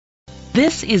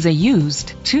This is a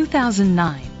used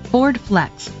 2009 Ford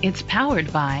Flex. It's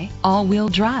powered by all-wheel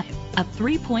drive, a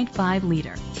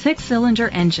 3.5-liter, 6-cylinder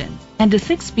engine, and a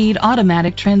 6-speed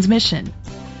automatic transmission.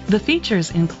 The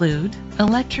features include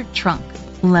electric trunk,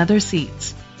 leather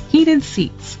seats, heated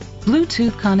seats,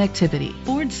 Bluetooth connectivity,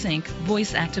 Ford Sync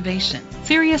voice activation,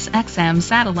 Sirius XM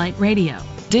satellite radio,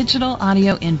 digital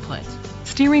audio input,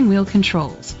 steering wheel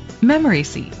controls, memory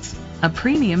seats, a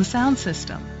premium sound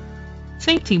system.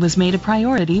 Safety was made a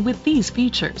priority with these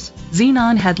features: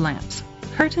 xenon headlamps,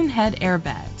 curtain head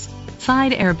airbags,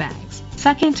 side airbags,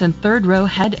 second and third row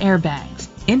head airbags,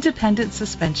 independent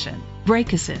suspension,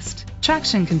 brake assist,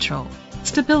 traction control,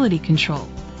 stability control,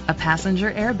 a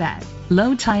passenger airbag,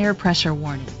 low tire pressure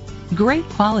warning. Great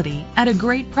quality at a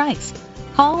great price.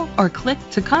 Call or click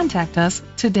to contact us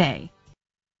today.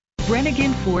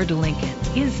 Brenengen Ford Lincoln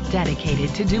is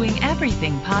dedicated to doing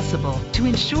everything possible to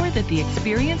ensure that the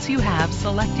experience you have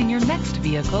selecting your next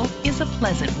vehicle is a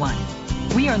pleasant one.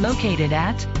 We are located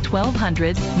at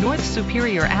 1200 North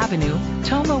Superior Avenue,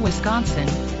 Tomah, Wisconsin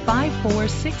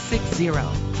 54660.